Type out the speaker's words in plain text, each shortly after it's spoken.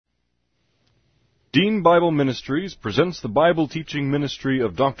Dean Bible Ministries presents the Bible teaching ministry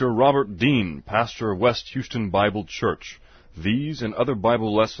of Dr. Robert Dean, pastor of West Houston Bible Church. These and other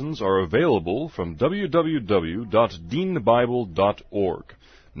Bible lessons are available from www.deanbible.org.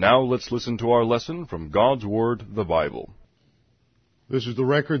 Now let's listen to our lesson from God's Word, the Bible. This is the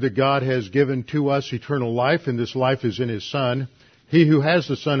record that God has given to us, eternal life, and this life is in His Son. He who has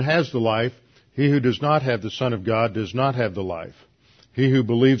the Son has the life. He who does not have the Son of God does not have the life. He who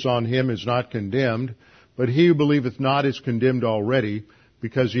believes on Him is not condemned, but he who believeth not is condemned already,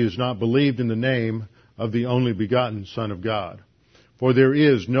 because he has not believed in the name of the only begotten Son of God. For there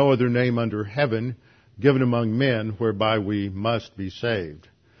is no other name under heaven given among men whereby we must be saved.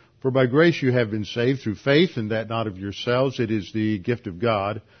 For by grace you have been saved through faith, and that not of yourselves. It is the gift of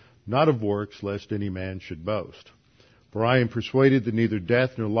God, not of works, lest any man should boast. For I am persuaded that neither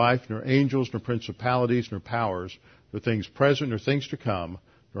death, nor life, nor angels, nor principalities, nor powers, nor things present, nor things to come,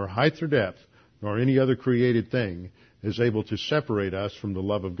 nor height nor depth, nor any other created thing is able to separate us from the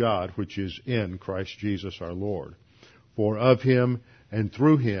love of God, which is in Christ Jesus our Lord. For of Him, and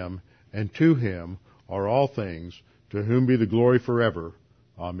through Him, and to Him are all things, to whom be the glory forever.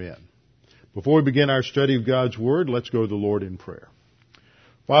 Amen. Before we begin our study of God's Word, let's go to the Lord in prayer.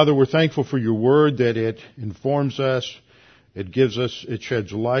 Father, we're thankful for your Word, that it informs us, it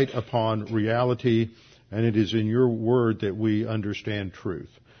sheds light upon reality, and it is in your Word that we understand truth.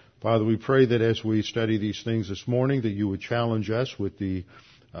 Father, we pray that as we study these things this morning, that you would challenge us with the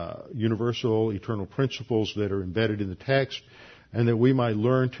universal, eternal principles that are embedded in the text, and that we might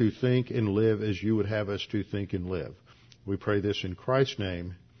learn to think and live as you would have us to think and live. We pray this in Christ's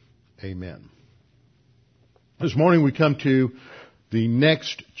name. Amen. This morning we come to the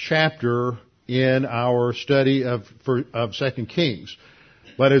next chapter in our study of 2 Kings.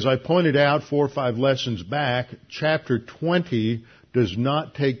 But as I pointed out 4 or 5 lessons back, chapter 20 does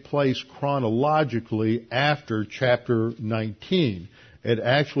not take place chronologically after chapter 19. It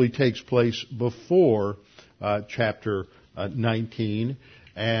actually takes place before chapter 19,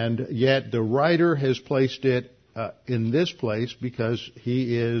 and yet the writer has placed it in this place because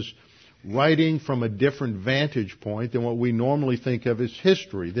he is writing from a different vantage point than what we normally think of as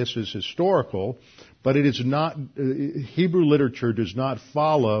history. This is historical, but it is not. Hebrew literature does not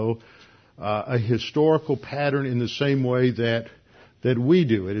follow a historical pattern in the same way that we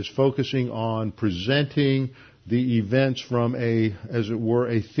do. It is focusing on presenting the events from a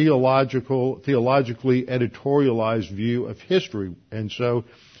theologically editorialized view of history, and so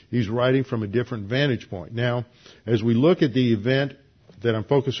he's writing from a different vantage point. Now, as we look at the event that I'm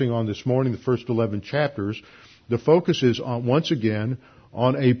focusing on this morning, the first 11 chapters, the focus is once again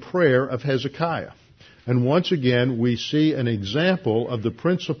on a prayer of Hezekiah. And once again, we see an example of the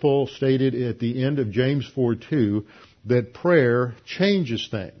principle stated at the end of James 4:2, that prayer changes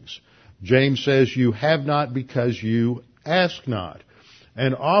things. James says, you have not because you ask not.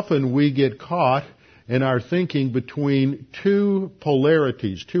 And often we get caught in our thinking between two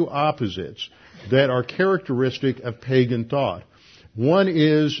polarities, two opposites, that are characteristic of pagan thought. One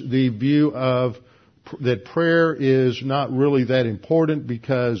is the view of that prayer is not really that important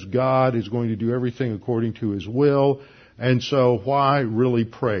because God is going to do everything according to His will, and so why really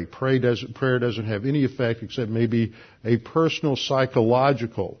pray? Prayer doesn't have any effect except maybe a personal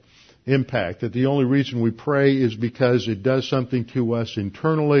psychological impact, that the only reason we pray is because it does something to us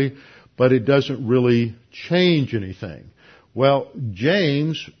internally, but it doesn't really change anything. Well,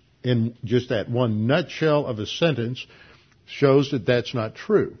 James, in just that one nutshell of a sentence, shows that that's not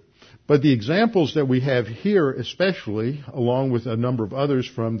true. But the examples that we have here, especially, along with a number of others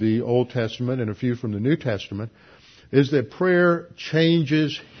from the Old Testament and a few from the New Testament, is that prayer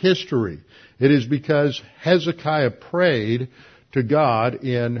changes history. It is because Hezekiah prayed to God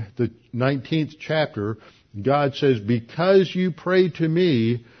in the 19th chapter. God says, because you prayed to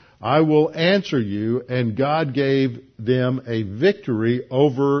me, I will answer you, and God gave them a victory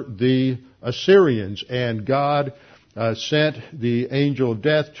over the Assyrians, and God sent the angel of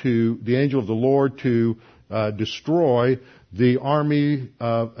death the angel of the Lord to destroy the army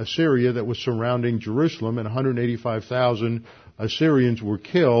of Assyria that was surrounding Jerusalem, and 185,000 Assyrians were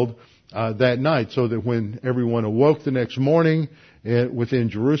killed that night, so that when everyone awoke the next morning within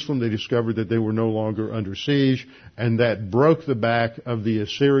Jerusalem, they discovered that they were no longer under siege, and that broke the back of the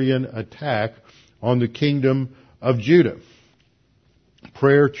Assyrian attack on the kingdom of Judah.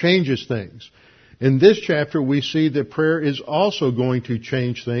 Prayer changes things. In this chapter, we see that prayer is also going to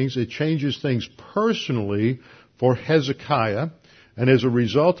change things. It changes things personally for Hezekiah, and as a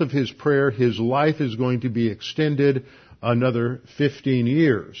result of his prayer, his life is going to be extended another 15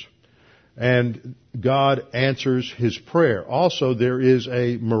 years. And God answers his prayer. Also, there is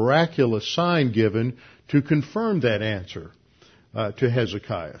a miraculous sign given to confirm that answer to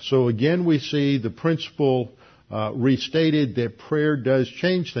Hezekiah. So again, we see the principle restated that prayer does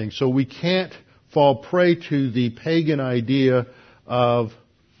change things. So we can't fall prey to the pagan idea of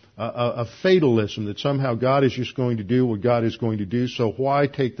fatalism, that somehow God is just going to do what God is going to do. So why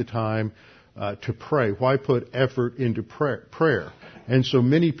take the time to pray? Why put effort into prayer? And so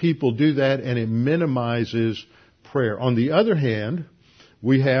many people do that, and it minimizes prayer. On the other hand,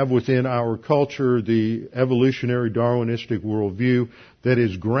 we have within our culture the evolutionary Darwinistic worldview that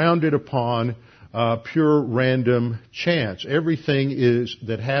is grounded upon pure random chance. Everything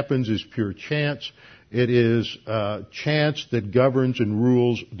that happens is pure chance. It is chance that governs and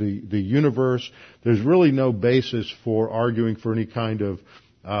rules the universe. There's really no basis for arguing for any kind of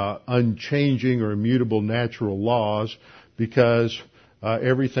unchanging or immutable natural laws, because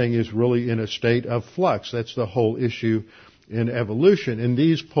everything is really in a state of flux. That's the whole issue in evolution. And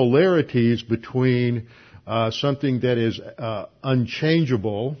these polarities between something that is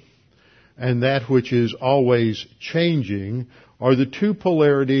unchangeable and that which is always changing are the two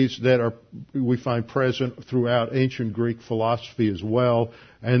polarities that we find present throughout ancient Greek philosophy as well,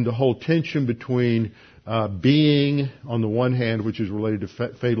 and the whole tension between being on the one hand, which is related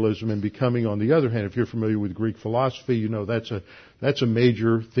to fatalism, and becoming on the other hand. If you're familiar with Greek philosophy, you know that's a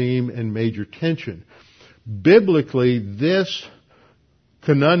major theme and major tension. Biblically, this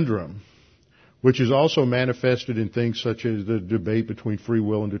conundrum, which is also manifested in things such as the debate between free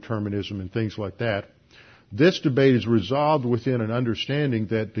will and determinism and things like that, this debate is resolved within an understanding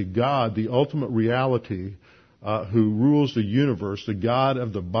that the God, the ultimate reality, who rules the universe, the God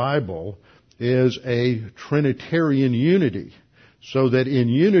of the Bible, is a Trinitarian unity. So that in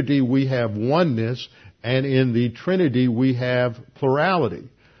unity we have oneness, and in the Trinity we have plurality.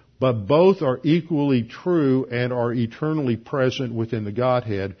 But both are equally true and are eternally present within the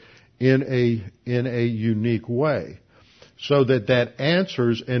Godhead in a unique way. So that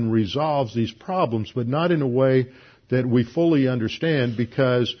answers and resolves these problems, but not in a way that we fully understand,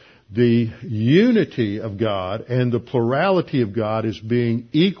 because the unity of God and the plurality of God is being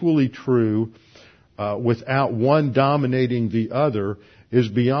equally true without one dominating the other is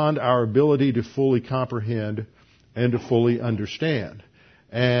beyond our ability to fully comprehend and to fully understand.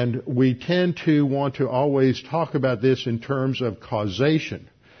 And we tend to want to always talk about this in terms of causation.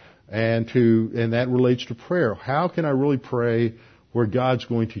 And that relates to prayer. How can I really pray where God's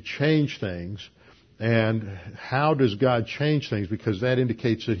going to change things? And how does God change things? Because that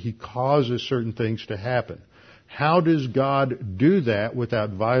indicates that He causes certain things to happen. How does God do that without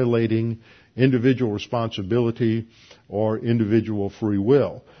violating individual responsibility or individual free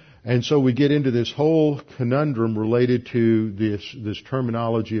will? And so we get into this whole conundrum related to this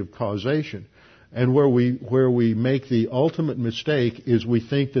terminology of causation. And where we make the ultimate mistake is we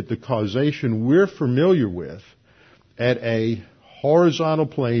think that the causation we're familiar with at a horizontal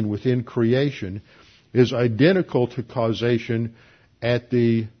plane within creation is identical to causation at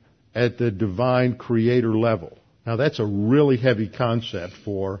the divine creator level. Now that's a really heavy concept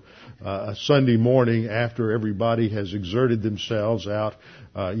for a Sunday morning after everybody has exerted themselves out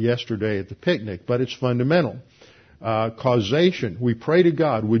yesterday at the picnic, but it's fundamental. Causation. We pray to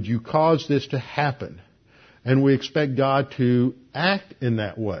God, would you cause this to happen? And we expect God to act in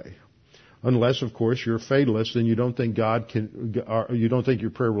that way. Unless, of course, you're a fatalist and you don't think you don't think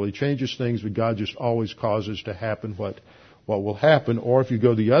your prayer really changes things, but God just always causes to happen what will happen. Or if you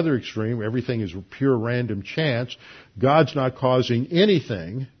go the other extreme, everything is pure random chance. God's not causing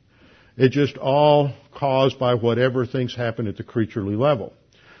anything. It's just all caused by whatever things happen at the creaturely level.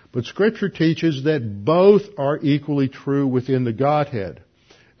 But Scripture teaches that both are equally true within the Godhead.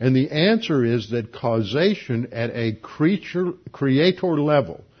 And the answer is that causation at a creator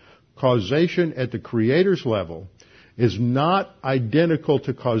level, causation at the Creator's level, is not identical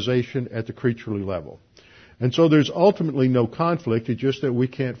to causation at the creaturely level. And so there's ultimately no conflict. It's just that we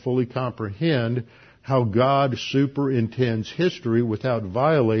can't fully comprehend how God superintends history without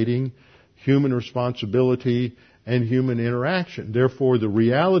violating human responsibility and human interaction. Therefore, the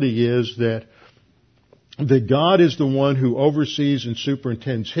reality is that God is the one who oversees and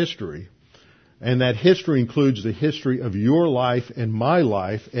superintends history, and that history includes the history of your life and my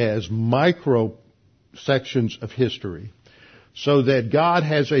life as micro sections of history, so that God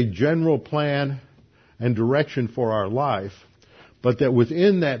has a general plan and direction for our life, but that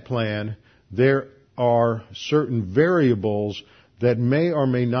within that plan there are certain variables that may or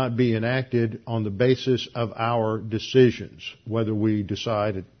may not be enacted on the basis of our decisions, whether we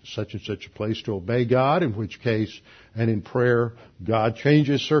decide at such and such a place to obey God, in which case, and in prayer, God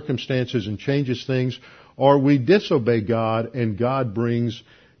changes circumstances and changes things, or we disobey God and God brings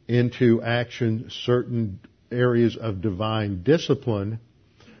into action certain areas of divine discipline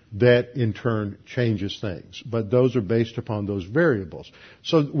that in turn changes things. But those are based upon those variables.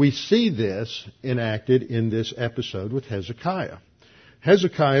 So we see this enacted in this episode with Hezekiah.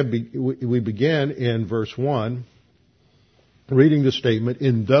 Hezekiah, we begin in verse 1, reading the statement,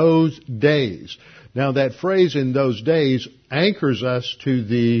 in those days. Now that phrase, in those days, anchors us to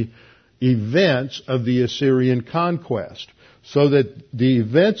the events of the Assyrian conquest, so that the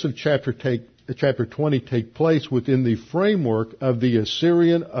events of chapter 20 take place within the framework of the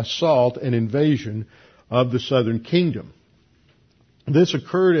Assyrian assault and invasion of the southern kingdom. This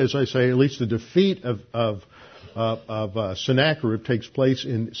occurred, as I say, at least the defeat of Sennacherib takes place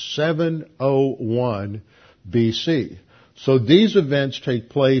in 701 BC. So these events take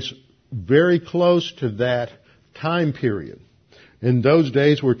place very close to that time period. In those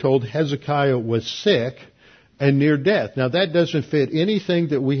days, we're told Hezekiah was sick and near death. Now that doesn't fit anything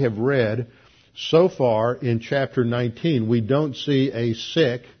that we have read so far in chapter 19. We don't see a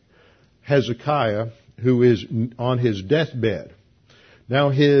sick Hezekiah who is on his deathbed. Now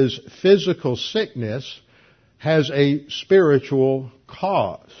his physical sickness has a spiritual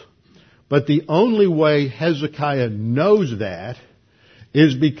cause. But the only way Hezekiah knows that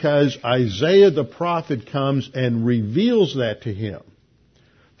is because Isaiah the prophet comes and reveals that to him.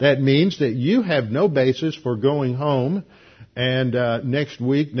 That means that you have no basis for going home and next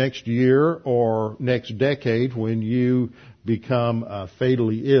week, next year, or next decade when you become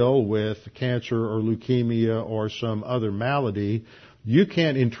fatally ill with cancer or leukemia or some other malady, you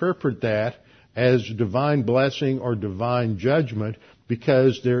can't interpret that as divine blessing or divine judgment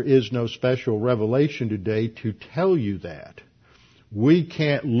because there is no special revelation today to tell you that. We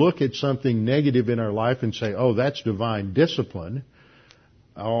can't look at something negative in our life and say, oh, that's divine discipline,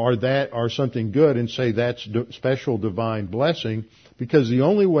 or something good and say that's special divine blessing, because the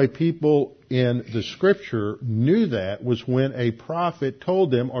only way people in the Scripture knew that was when a prophet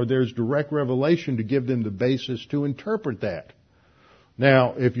told them, or there's direct revelation to give them the basis to interpret that.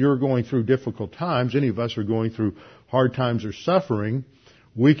 Now, if you're going through difficult times, any of us are going through hard times or suffering,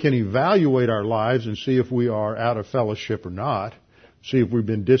 we can evaluate our lives and see if we are out of fellowship or not, see if we've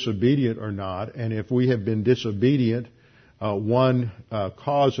been disobedient or not, and if we have been disobedient, one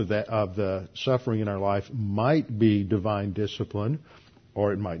cause of the suffering in our life might be divine discipline,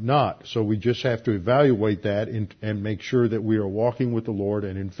 or it might not. So we just have to evaluate that and make sure that we are walking with the Lord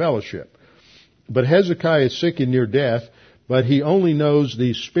and in fellowship. But Hezekiah is sick and near death, but he only knows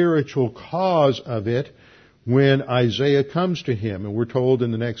the spiritual cause of it when Isaiah comes to him. And we're told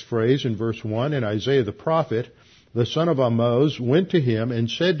in the next phrase in verse 1, and Isaiah the prophet, the son of Amoz, went to him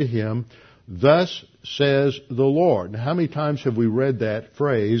and said to him, thus says the Lord. Now, how many times have we read that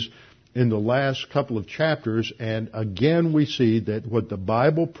phrase in the last couple of chapters? And again, we see that what the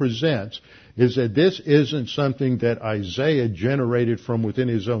Bible presents is that this isn't something that Isaiah generated from within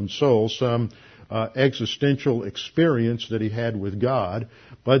his own soul, some existential experience that he had with God,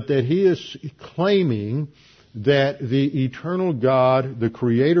 but that he is claiming that the eternal God, the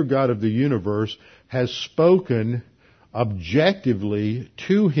creator God of the universe, has spoken objectively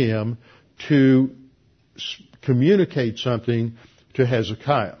to him to communicate something to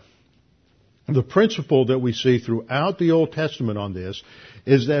Hezekiah. The principle that we see throughout the Old Testament on this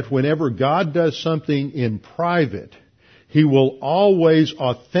is that whenever God does something in private, He will always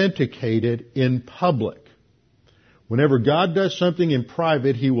authenticate it in public. Whenever God does something in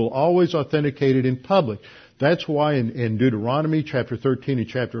private, He will always authenticate it in public. That's why in Deuteronomy chapter 13 and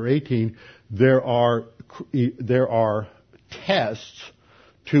chapter 18, there are tests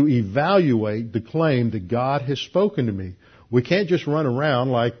to evaluate the claim that God has spoken to me. We can't just run around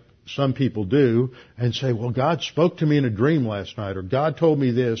like some people do and say, well, God spoke to me in a dream last night, or God told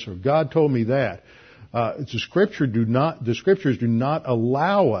me this, or God told me that. The scriptures do not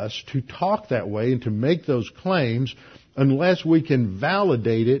allow us to talk that way and to make those claims unless we can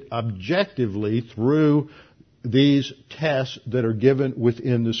validate it objectively through these tests that are given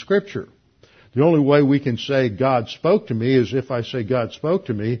within the Scripture. The only way we can say God spoke to me is if I say God spoke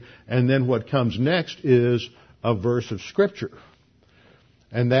to me, and then what comes next is a verse of Scripture.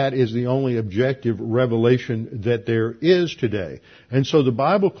 And that is the only objective revelation that there is today. And so the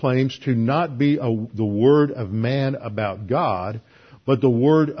Bible claims to not be the word of man about God, but the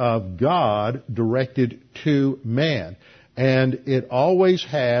word of God directed to man. And it always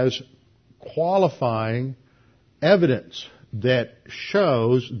has qualifying evidence that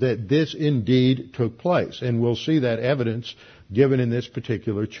shows that this indeed took place. And we'll see that evidence given in this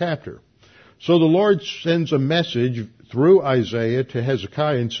particular chapter. So the Lord sends a message through Isaiah to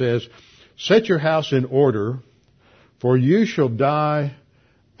Hezekiah and says, "Set your house in order, for you shall die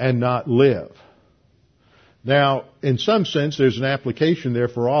and not live." Now, in some sense, there's an application there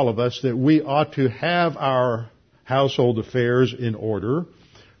for all of us that we ought to have our household affairs in order.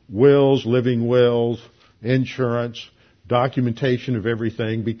 Wills, living wills, insurance, documentation of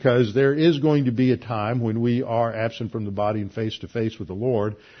everything, because there is going to be a time when we are absent from the body and face to face with the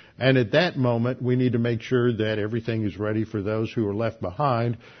Lord. And at that moment, we need to make sure that everything is ready for those who are left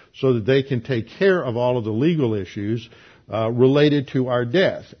behind so that they can take care of all of the legal issues related to our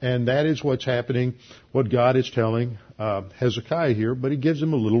death. And that is what's happening, what God is telling Hezekiah here, but he gives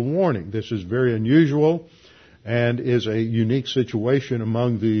him a little warning. This is very unusual and is a unique situation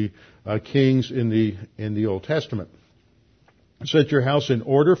among the kings in the Old Testament. "Set your house in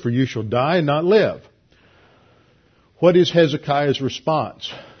order, for you shall die and not live." What is Hezekiah's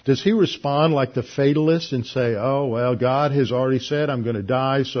response? Does he respond like the fatalist and say, "Oh, well, God has already said I'm going to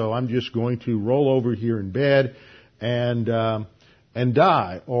die, so I'm just going to roll over here in bed and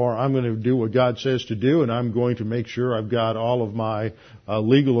die, or I'm going to do what God says to do, and I'm going to make sure I've got all of my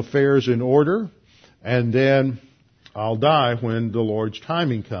legal affairs in order, and then I'll die when the Lord's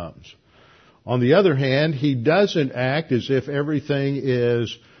timing comes." On the other hand, he doesn't act as if everything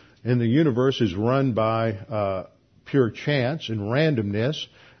is in the universe is run by pure chance and randomness,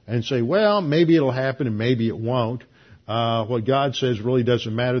 and say, "Well, maybe it'll happen and maybe it won't. What God says really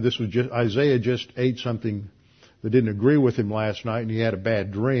doesn't matter. This was just Isaiah just ate something that didn't agree with him last night, and he had a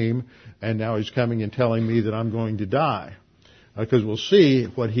bad dream, and now he's coming and telling me that I'm going to die." Because we'll see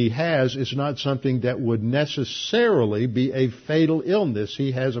what he has is not something that would necessarily be a fatal illness.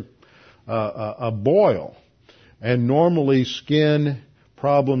 He has a boil, and normally skin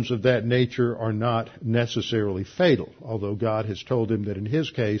problems of that nature are not necessarily fatal, although God has told him that in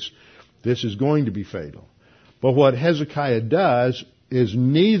his case this is going to be fatal. But what Hezekiah does is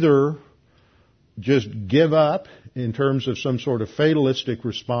neither just give up in terms of some sort of fatalistic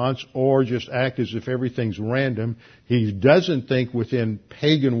response or just act as if everything's random. He doesn't think within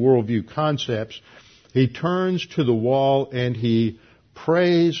pagan worldview concepts. He turns to the wall and he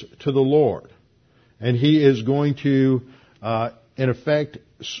prays to the Lord. And he is going to, in effect,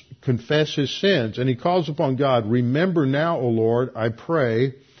 confess his sins. And he calls upon God, "Remember now, O Lord, I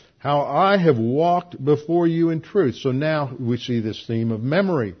pray, how I have walked before you in truth." So now we see this theme of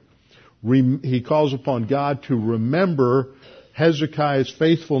memory. He calls upon God to remember Hezekiah's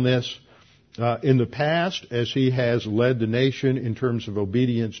faithfulness in the past as he has led the nation in terms of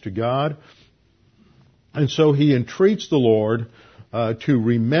obedience to God. And so he entreats the Lord to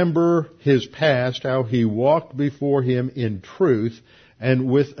remember his past, how he walked before him in truth and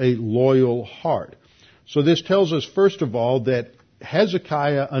with a loyal heart. So this tells us, first of all, that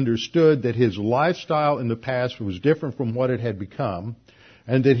Hezekiah understood that his lifestyle in the past was different from what it had become,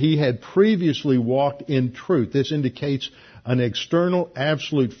 and that he had previously walked in truth. This indicates an external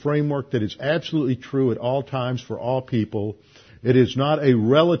absolute framework that is absolutely true at all times for all people. It is not a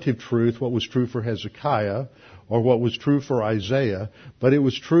relative truth, what was true for Hezekiah or what was true for Isaiah, but it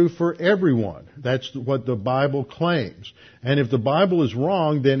was true for everyone. That's what the Bible claims. And if the Bible is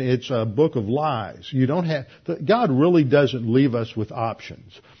wrong, then it's a book of lies. God really doesn't leave us with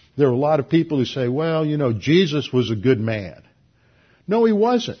options. There are a lot of people who say, "Well, Jesus was a good man." No, he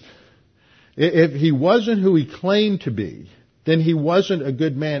wasn't. If he wasn't who he claimed to be, then he wasn't a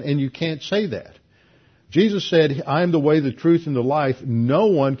good man, and you can't say that. Jesus said, "I am the way, the truth, and the life. No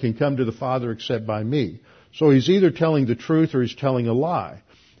one can come to the Father except by me." So he's either telling the truth or he's telling a lie.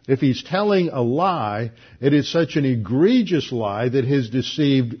 If he's telling a lie, it is such an egregious lie that has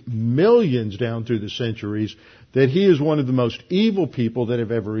deceived millions down through the centuries that he is one of the most evil people that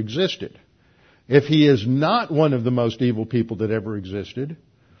have ever existed. If he is not one of the most evil people that ever existed,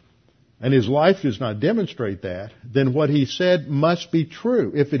 and his life does not demonstrate that, then what he said must be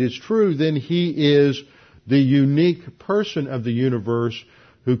true. If it is true, then he is the unique person of the universe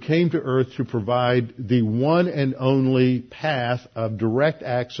who came to earth to provide the one and only path of direct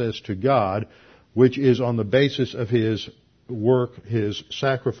access to God, which is on the basis of his work, his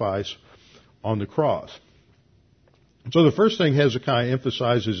sacrifice on the cross. So the first thing Hezekiah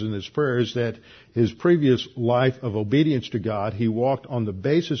emphasizes in this prayer is that his previous life of obedience to God, he walked on the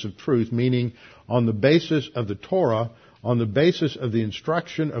basis of truth, meaning on the basis of the Torah, on the basis of the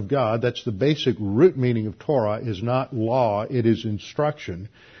instruction of God. That's the basic root meaning of Torah, is not law, it is instruction.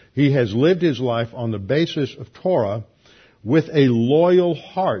 He has lived his life on the basis of Torah with a loyal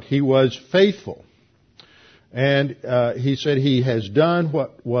heart. He was faithful. And he said, he has done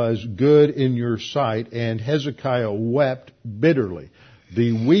what was good in your sight, and Hezekiah wept bitterly.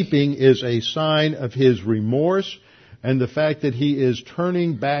 The weeping is a sign of his remorse and the fact that he is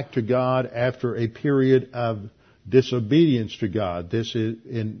turning back to God after a period of disobedience to God. This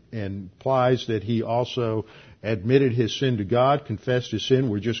implies that he also admitted his sin to God, confessed his sin.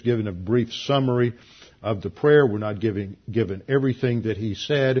 We're just given a brief summary of the prayer. We're not given everything that he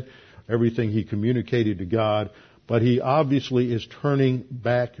said, everything he communicated to God, but he obviously is turning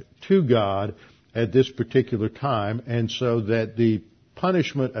back to God at this particular time, and so that the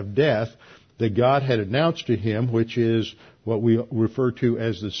punishment of death that God had announced to him, which is what we refer to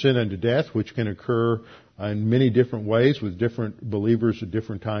as the sin unto death, which can occur in many different ways with different believers at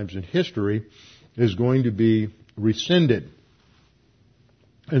different times in history, is going to be rescinded.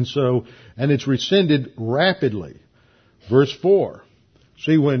 And it's rescinded rapidly. Verse 4.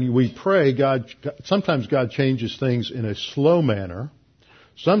 See, when we pray, sometimes God changes things in a slow manner.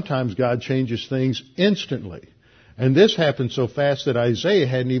 Sometimes God changes things instantly. And this happened so fast that Isaiah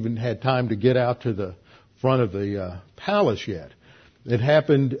hadn't even had time to get out to the front of the palace yet. It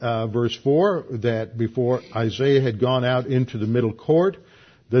happened, verse 4, that before Isaiah had gone out into the middle court,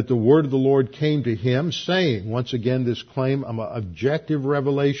 that the word of the Lord came to him, saying, once again this claim of objective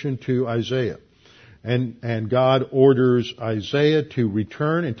revelation to Isaiah. And God orders Isaiah to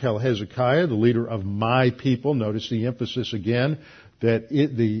return and tell Hezekiah, the leader of my people, notice the emphasis again, that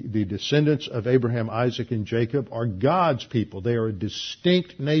the descendants of Abraham, Isaac, and Jacob are God's people. They are a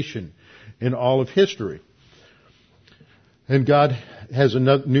distinct nation in all of history. And God has a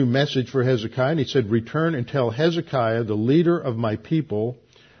new message for Hezekiah, and he said, return and tell Hezekiah, the leader of my people,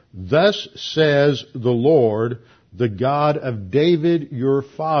 thus says the Lord, the God of David your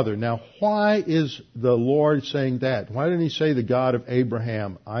father. Now, why is the Lord saying that? Why didn't he say the God of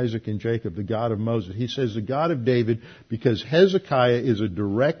Abraham, Isaac, and Jacob, the God of Moses? He says the God of David because Hezekiah is a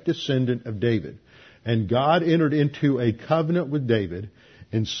direct descendant of David. And God entered into a covenant with David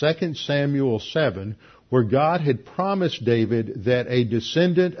in 2 Samuel 7, where God had promised David that a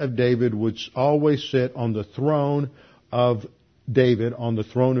descendant of David would always sit on the throne of David, on the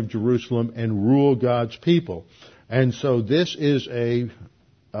throne of Jerusalem, and rule God's people. And so this is a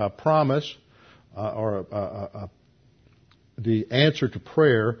promise the answer to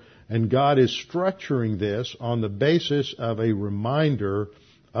prayer, and God is structuring this on the basis of a reminder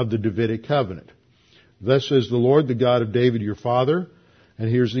of the Davidic covenant. Thus says the Lord, the God of David your father, and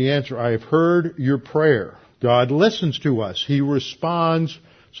here's the answer, I have heard your prayer. God listens to us. He responds.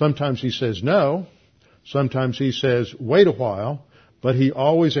 Sometimes he says no. Sometimes he says wait a while, but he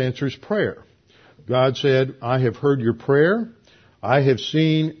always answers prayer. God said, I have heard your prayer. I have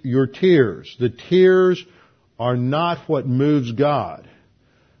seen your tears. The tears are not what moves God.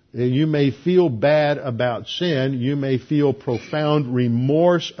 You may feel bad about sin. You may feel profound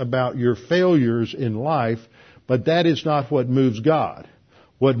remorse about your failures in life, but that is not what moves God.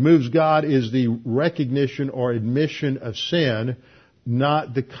 What moves God is the recognition or admission of sin,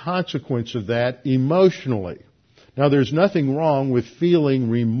 not the consequence of that emotionally. Now, there's nothing wrong with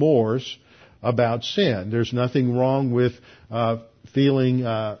feeling remorse about sin. There's nothing wrong with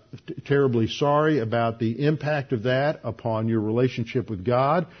feeling terribly sorry about the impact of that upon your relationship with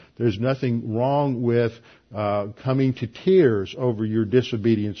God. There's nothing wrong with coming to tears over your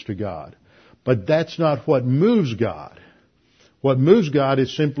disobedience to God. But that's not what moves God. What moves God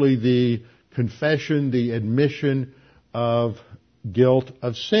is simply the confession, the admission of guilt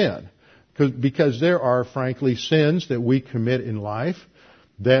of sin. Because there are, frankly, sins that we commit in life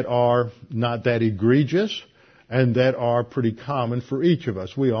that are not that egregious and that are pretty common for each of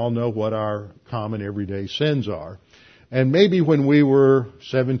us. We all know what our common everyday sins are. And maybe when we were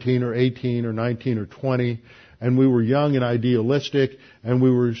 17 or 18 or 19 or 20 and we were young and idealistic and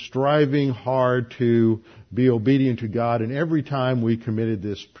we were striving hard to be obedient to God, and every time we committed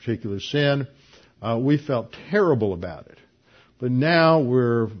this particular sin, we felt terrible about it. But now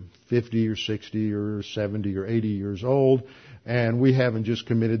we're 50 or 60 or 70 or 80 years old, and we haven't just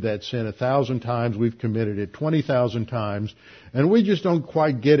committed that sin 1,000 times, we've committed it 20,000 times, and we just don't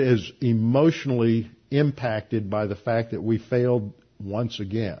quite get as emotionally impacted by the fact that we failed once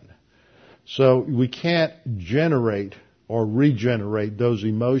again. So we can't generate or regenerate those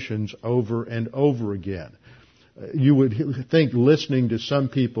emotions over and over again. You would think, listening to some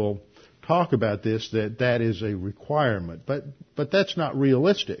people talk about this, that is a requirement, but that's not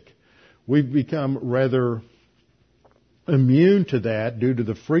realistic. We've become rather immune to that due to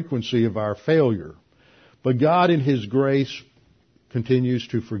the frequency of our failure. But God in His grace continues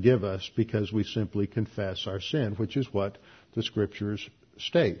to forgive us because we simply confess our sin, which is what the Scriptures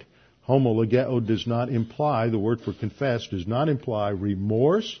state. Homologeo does not imply, the word for confess does not imply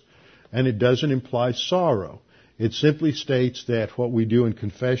remorse, and it doesn't imply sorrow. It simply states that what we do in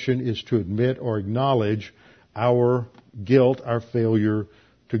confession is to admit or acknowledge our guilt, our failure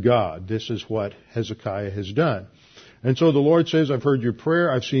to God. This is what Hezekiah has done. And so the Lord says, I've heard your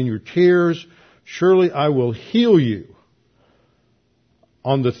prayer, I've seen your tears, surely I will heal you.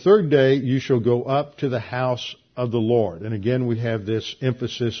 On the third day you shall go up to the house of the Lord. And again we have this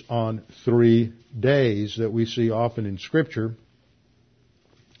emphasis on 3 days that we see often in Scripture.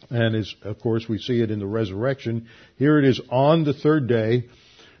 And as, of course, we see it in the resurrection. Here it is, on the third day,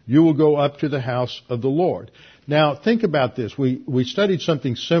 you will go up to the house of the Lord. Now, think about this. We studied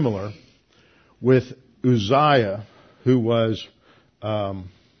something similar with Uzziah, who was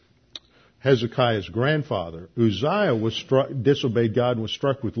Hezekiah's grandfather. Uzziah disobeyed God and was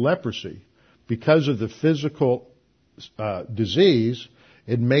struck with leprosy. Because of the physical disease,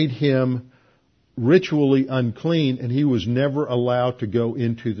 it made him ritually unclean, and he was never allowed to go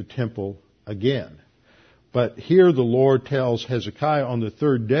into the temple again. But here the Lord tells Hezekiah, on the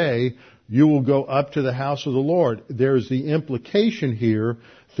third day, you will go up to the house of the Lord. There's the implication here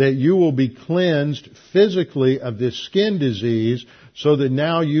that you will be cleansed physically of this skin disease so that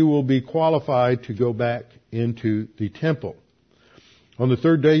now you will be qualified to go back into the temple. On the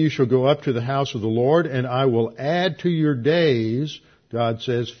third day you shall go up to the house of the Lord, and I will add to your days, God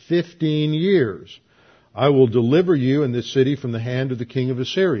says, 15 years. I will deliver you and this city from the hand of the king of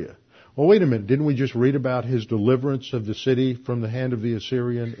Assyria. Well, wait a minute. Didn't we just read about his deliverance of the city from the hand of the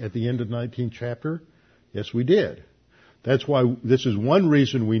Assyrian at the end of the 19th chapter? Yes, we did. That's why this is one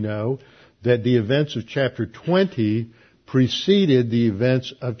reason we know that the events of chapter 20 preceded the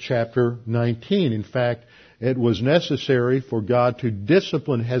events of chapter 19. In fact, it was necessary for God to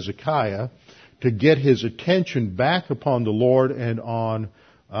discipline Hezekiah to get his attention back upon the Lord and on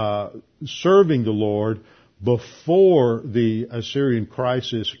serving the Lord before the Assyrian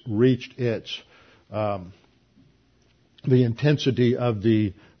crisis reached its the intensity of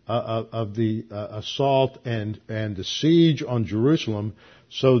the assault and the siege on Jerusalem,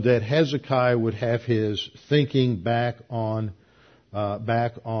 so that Hezekiah would have his thinking back on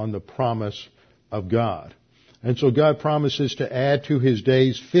the promise of God. And so God promises to add to his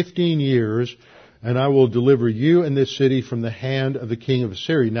days 15 years, and I will deliver you and this city from the hand of the king of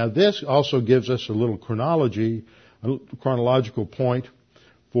Assyria. Now this also gives us a little chronological point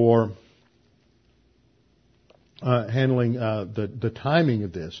for handling the timing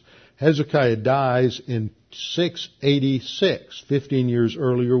of this. Hezekiah dies in 686. 15 years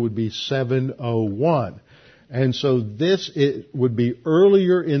earlier would be 701. And so this would be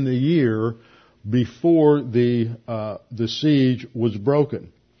earlier in the year before the siege was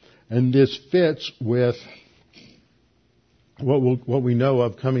broken. And this fits with what we know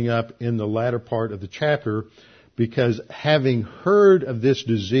of coming up in the latter part of the chapter, because having heard of this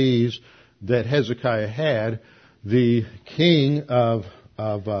disease that Hezekiah had, the king of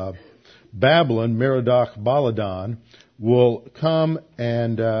Babylon, Merodach-Baladan, will come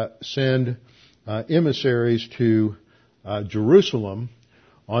and send emissaries to Jerusalem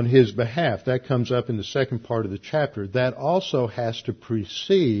on his behalf. That comes up in the second part of the chapter. That also has to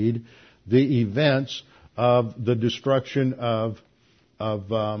precede the events of the destruction of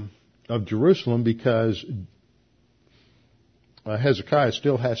Jerusalem, because Hezekiah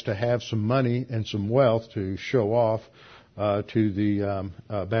still has to have some money and some wealth to show off to the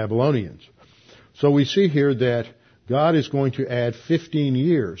Babylonians. So we see here that God is going to add 15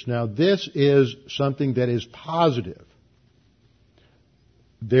 years. Now this is something that is positive.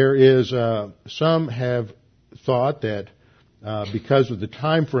 There is, some have thought that because of the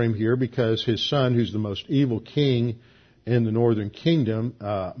time frame here, because his son, who's the most evil king in the northern kingdom,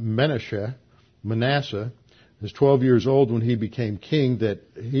 Manasseh, is 12 years old when he became king, that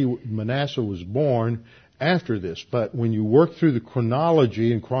Manasseh was born after this. But when you work through the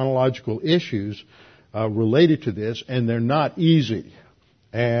chronology and chronological issues related to this, and they're not easy,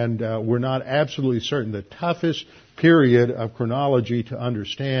 and we're not absolutely certain. The toughest period of chronology to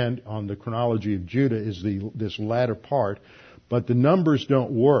understand on the chronology of Judah is this latter part, but the numbers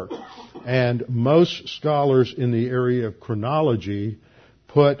don't work. And most scholars in the area of chronology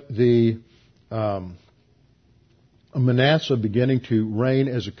put the Manasseh beginning to reign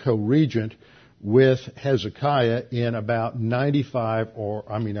as a co-regent with Hezekiah in about 695 or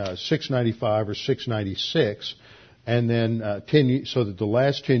 696, and then so that the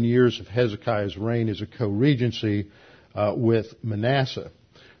last 10 years of Hezekiah's reign is a co-regency with Manasseh.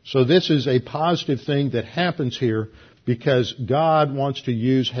 So this is a positive thing that happens here, because God wants to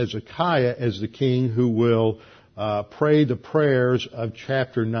use Hezekiah as the king who will pray the prayers of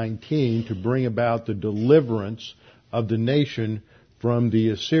chapter 19 to bring about the deliverance of the nation from the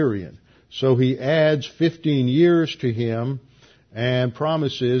Assyrian. So he adds 15 years to him and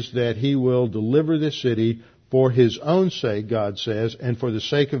promises that he will deliver the city for his own sake, God says, and for the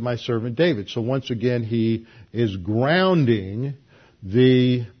sake of my servant David. So once again, he is grounding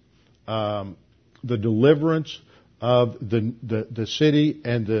the deliverance of the city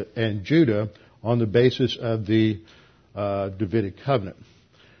and Judah on the basis of the Davidic covenant.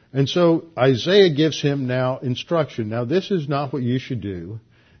 And so Isaiah gives him now instruction. Now this is not what you should do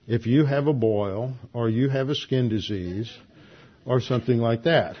if you have a boil or you have a skin disease or something like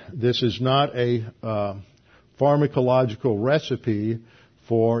that. This is not a pharmacological recipe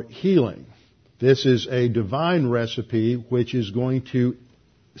for healing. This is a divine recipe which is going to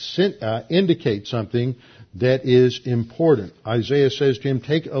indicate something that is important. Isaiah says to him,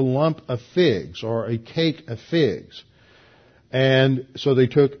 take a lump of figs or a cake of figs. And so they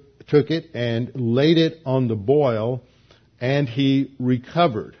took it and laid it on the boil, and he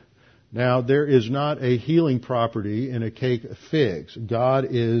recovered. Now, there is not a healing property in a cake of figs. God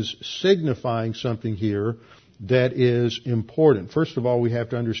is signifying something here that is important. First of all, we have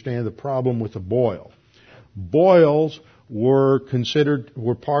to understand the problem with the boil. Boils were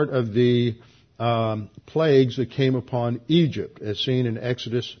part of the plagues that came upon Egypt, as seen in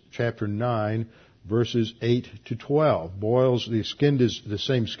Exodus chapter 9, verses 8 to 12. Boils, the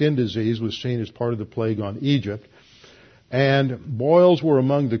same skin disease, was seen as part of the plague on Egypt. And boils were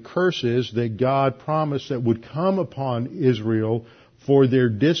among the curses that God promised that would come upon Israel for their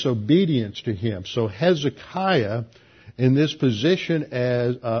disobedience to Him. So Hezekiah, in this position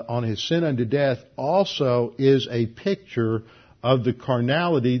as on his sin unto death, also is a picture of the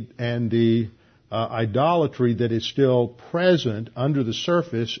carnality and the idolatry that is still present under the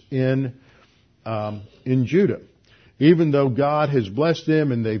surface in Judah. Even though God has blessed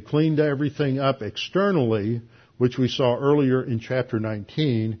them and they've cleaned everything up externally, which we saw earlier in chapter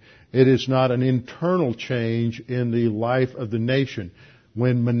 19, it is not an internal change in the life of the nation.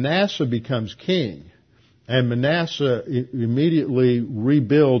 When Manasseh becomes king, and Manasseh immediately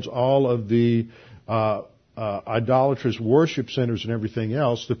rebuilds all of the idolatrous worship centers and everything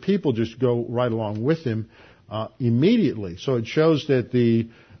else, the people just go right along with him immediately. So it shows that the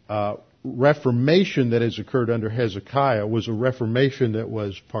reformation that has occurred under Hezekiah was a reformation that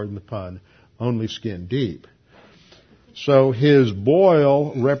was, pardon the pun, only skin deep. So his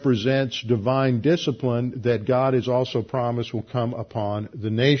boil represents divine discipline that God has also promised will come upon the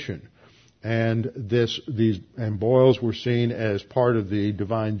nation. And these boils were seen as part of the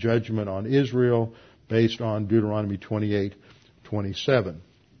divine judgment on Israel based on Deuteronomy 28:27.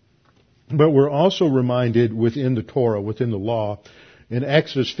 But we're also reminded within the Torah, within the law, in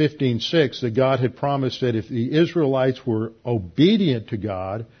Exodus 15:6, that God had promised that if the Israelites were obedient to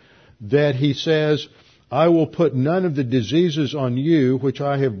God, that He says, I will put none of the diseases on you which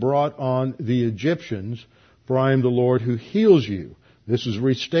I have brought on the Egyptians, for I am the Lord who heals you. This is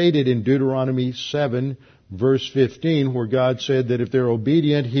restated in Deuteronomy 7, verse 15, where God said that if they're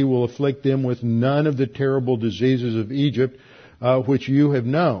obedient, He will afflict them with none of the terrible diseases of Egypt, which you have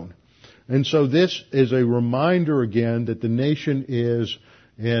known. And so this is a reminder again that the nation is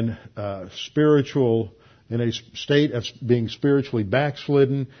in a state of being spiritually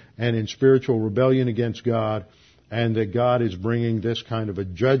backslidden and in spiritual rebellion against God, and that God is bringing this kind of a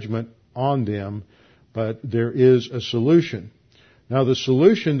judgment on them, but there is a solution. Now the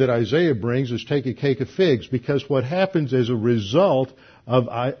solution that Isaiah brings is take a cake of figs, because what happens as a result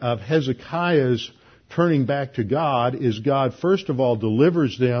of Hezekiah's turning back to God is God first of all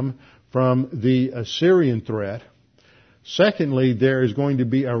delivers them from the Assyrian threat. Secondly, there is going to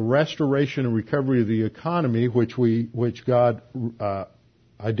be a restoration and recovery of the economy, which God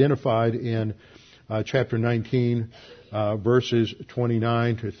identified in chapter 19, verses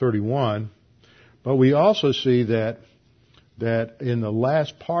 29 to 31. But we also see that in the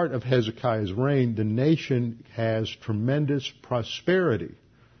last part of Hezekiah's reign, the nation has tremendous prosperity.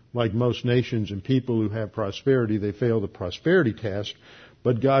 Like most nations and people who have prosperity, they fail the prosperity test.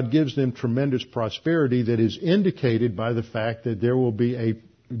 But God gives them tremendous prosperity that is indicated by the fact that there will be a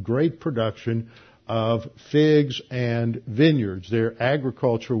great production of figs and vineyards. Their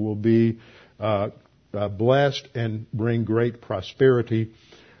agriculture will be blessed and bring great prosperity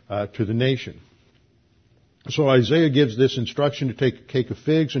to the nation. So Isaiah gives this instruction to take a cake of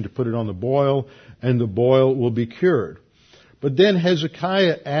figs and to put it on the boil, and the boil will be cured. But then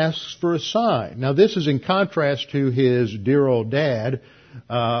Hezekiah asks for a sign. Now this is in contrast to his dear old dad,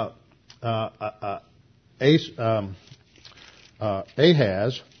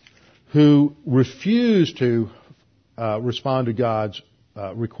 Ahaz, who refused to respond to God's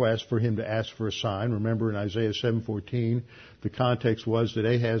request for him to ask for a sign. Remember in Isaiah 7:14, the context was that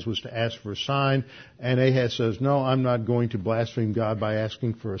Ahaz was to ask for a sign, and Ahaz says, no, I'm not going to blaspheme God by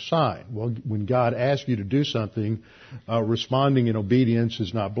asking for a sign. Well, when God asks you to do something, responding in obedience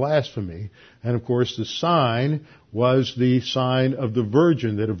is not blasphemy. And of course, the sign was the sign of the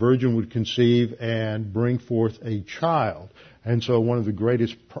virgin, that a virgin would conceive and bring forth a child. And so one of the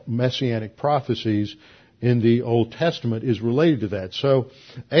greatest messianic prophecies in the Old Testament is related to that. So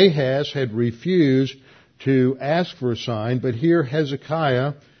Ahaz had refused to ask for a sign, but here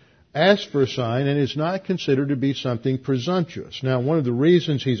Hezekiah asked for a sign, and it's not considered to be something presumptuous. Now, one of the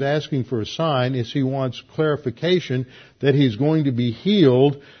reasons he's asking for a sign is he wants clarification that he's going to be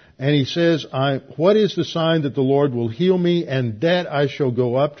healed, and he says, what is the sign that the Lord will heal me, and that I shall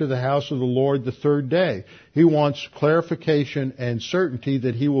go up to the house of the Lord the third day? He wants clarification and certainty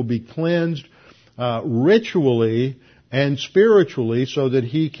that he will be cleansed ritually and spiritually so that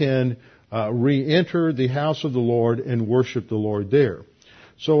he can re-enter the house of the Lord and worship the Lord there.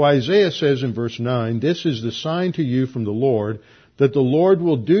 So Isaiah says in verse 9, this is the sign to you from the Lord, that the Lord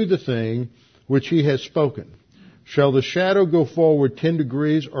will do the thing which he has spoken. Shall the shadow go forward 10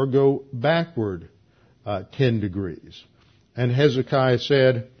 degrees or go backward 10 degrees? And Hezekiah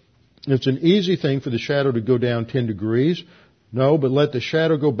said, it's an easy thing for the shadow to go down 10 degrees. No, but let the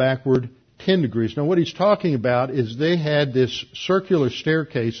shadow go backward 10 degrees. Now what he's talking about is they had this circular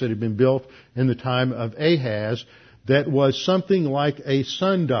staircase that had been built in the time of Ahaz that was something like a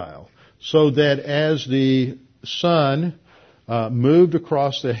sundial, so that as the sun moved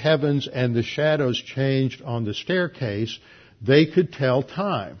across the heavens and the shadows changed on the staircase, they could tell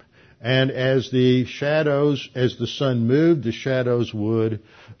time. And as the sun moved, the shadows would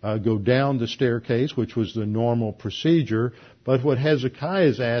go down the staircase, which was the normal procedure. But what Hezekiah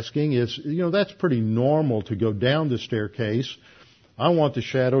is asking is, that's pretty normal to go down the staircase. I want the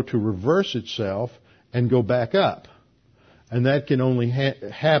shadow to reverse itself and go back up. And that can only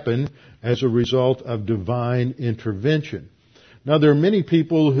happen as a result of divine intervention. Now, there are many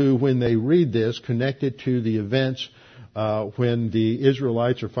people who, when they read this, connect it to the events when the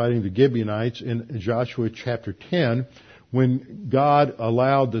Israelites are fighting the Gibeonites in Joshua chapter 10, when God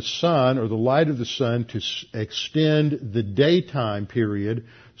allowed the sun, or the light of the sun, to extend the daytime period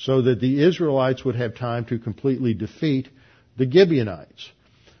so that the Israelites would have time to completely defeat the Gibeonites.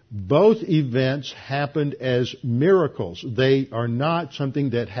 Both events happened as miracles. They are not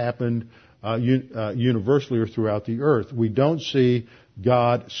something that happened universally or throughout the earth. We don't see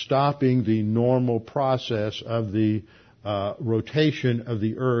God stopping the normal process of the rotation of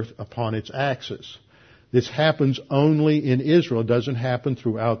the earth upon its axis. This happens only in Israel. It doesn't happen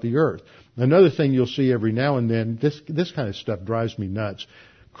throughout the earth. Another thing you'll see every now and then, this kind of stuff drives me nuts.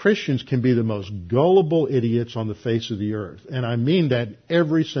 Christians can be the most gullible idiots on the face of the earth. And I mean that in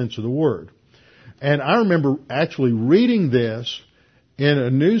every sense of the word. And I remember actually reading this in a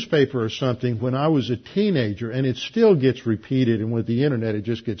newspaper or something when I was a teenager, and it still gets repeated, and with the internet it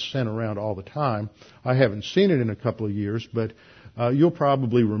just gets sent around all the time. I haven't seen it in a couple of years, but you'll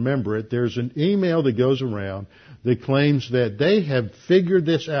probably remember it. There's an email that goes around that claims that they have figured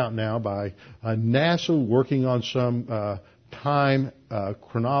this out now by NASA working on some time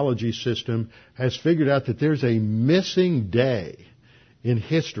chronology system, has figured out that there's a missing day in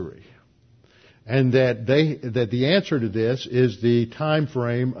history. And that the answer to this is the time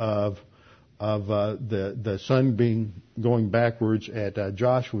frame of the sun going backwards at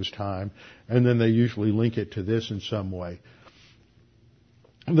Joshua's time, and then they usually link it to this in some way.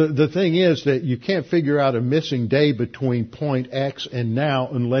 The thing is that you can't figure out a missing day between point X and now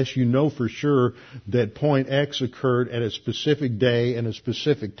unless you know for sure that point X occurred at a specific day and a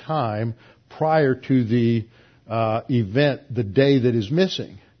specific time prior to the event, the day that is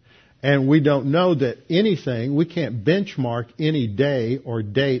missing. And we don't know that anything, we can't benchmark any day or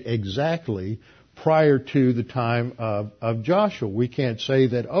date exactly prior to the time of Joshua. We can't say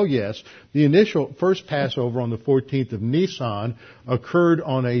that, oh yes, the initial first Passover on the 14th of Nisan occurred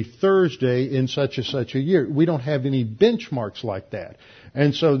on a Thursday in such and such a year. We don't have any benchmarks like that.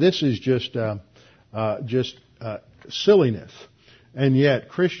 And so this is just silliness. And yet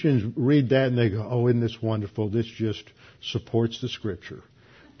Christians read that and they go, oh, isn't this wonderful? This just supports the Scripture.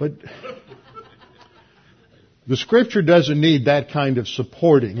 But the Scripture doesn't need that kind of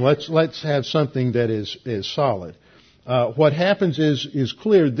supporting. Let's have something that is solid. What happens is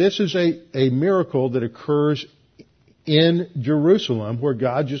clear. This is a miracle that occurs in Jerusalem where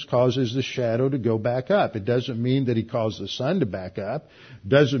God just causes the shadow to go back up. It doesn't mean that He caused the sun to back up. It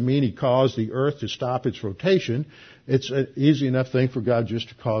doesn't mean He caused the earth to stop its rotation. It's an easy enough thing for God just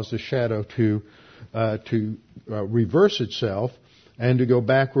to cause the shadow to to reverse itself and to go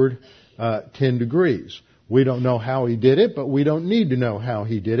backward 10 degrees. We don't know how he did it, but we don't need to know how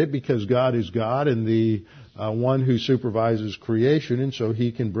he did it because God is God and the one who supervises creation, and so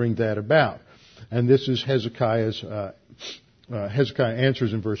he can bring that about. And this is Hezekiah's Hezekiah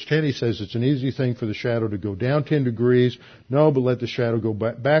answers in verse 10. He says, it's an easy thing for the shadow to go down 10 degrees. No, but let the shadow go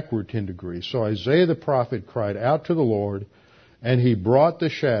backward 10 degrees. So Isaiah the prophet cried out to the Lord, and he brought the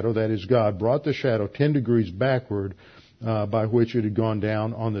shadow, that is God, brought the shadow 10 degrees backward by which it had gone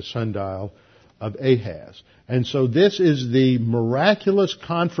down on the sundial of Ahaz. And so this is the miraculous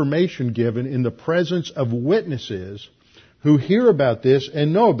confirmation given in the presence of witnesses who hear about this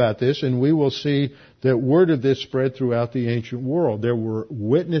and know about this, and we will see that word of this spread throughout the ancient world. There were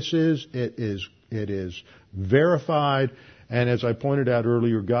witnesses. It is verified, and as I pointed out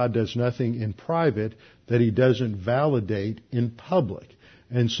earlier, God does nothing in private that he doesn't validate in public.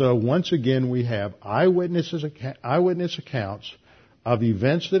 And so once again we have eyewitness accounts of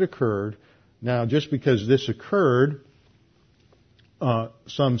events that occurred. Now, just because this occurred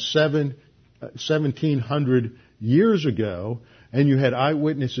some 1700 years ago, and you had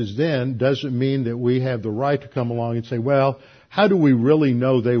eyewitnesses then, doesn't mean that we have the right to come along and say, well, how do we really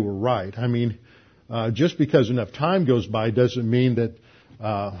know they were right? I mean, just because enough time goes by doesn't mean that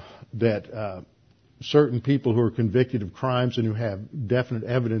certain people who are convicted of crimes and who have definite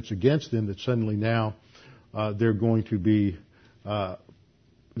evidence against them, that suddenly now they're going to be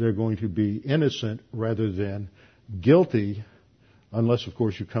innocent rather than guilty, unless, of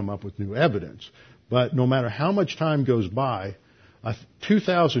course, you come up with new evidence. But no matter how much time goes by,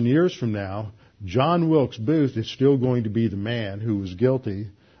 2,000 years from now, John Wilkes Booth is still going to be the man who was guilty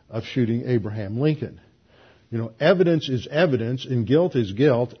of shooting Abraham Lincoln. You know, evidence is evidence and guilt is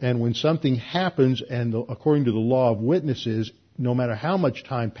guilt, and when something happens, and according to the law of witnesses, no matter how much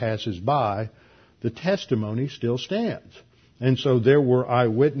time passes by, the testimony still stands. And so there were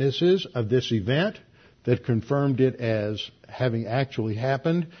eyewitnesses of this event that confirmed it as having actually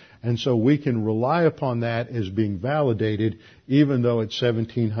happened, and so we can rely upon that as being validated, even though it's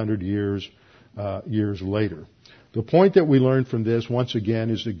 1,700 years later. The point that we learn from this, once again,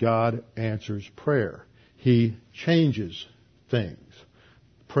 is that God answers prayer. He changes things.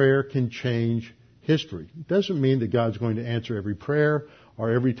 Prayer can change history. It doesn't mean that God's going to answer every prayer,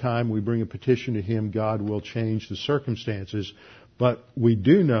 or every time we bring a petition to Him, God will change the circumstances. But we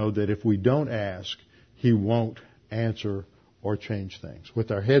do know that if we don't ask, He won't answer or change things.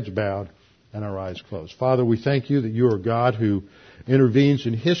 With our heads bowed and our eyes closed. Father, we thank you that you are God who intervenes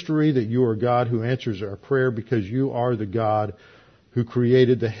in history, that you are God who answers our prayer, because you are the God who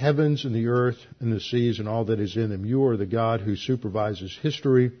created the heavens and the earth and the seas and all that is in them. You are the God who supervises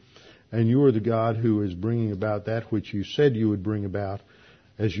history, and you are the God who is bringing about that which you said you would bring about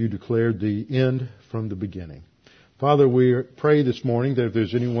as you declared the end from the beginning. Father, we pray this morning that if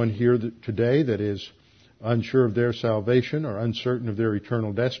there's anyone here today that is unsure of their salvation or uncertain of their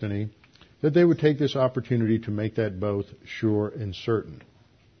eternal destiny, that they would take this opportunity to make that both sure and certain.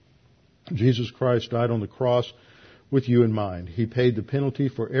 Jesus Christ died on the cross with you in mind. He paid the penalty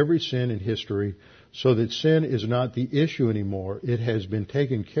for every sin in history, so that sin is not the issue anymore. It has been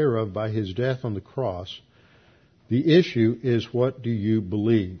taken care of by His death on the cross. The issue is, what do you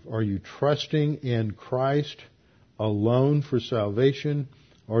believe? Are you trusting in Christ alone for salvation,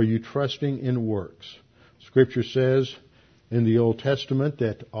 or are you trusting in works? Scripture says in the Old Testament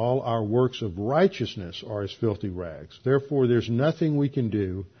that all our works of righteousness are as filthy rags. Therefore, there's nothing we can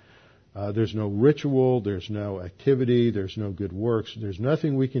do. There's no ritual, there's no activity, there's no good works. There's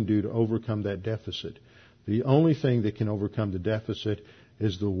nothing we can do to overcome that deficit. The only thing that can overcome the deficit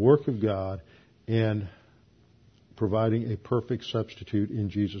is the work of God in providing a perfect substitute in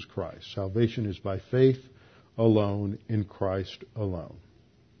Jesus Christ. Salvation is by faith alone, in Christ alone.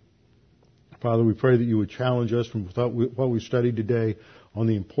 Father, we pray that you would challenge us from what we studied today on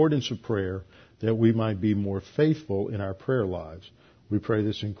the importance of prayer, that we might be more faithful in our prayer lives. We pray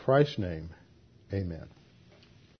this in Christ's name. Amen.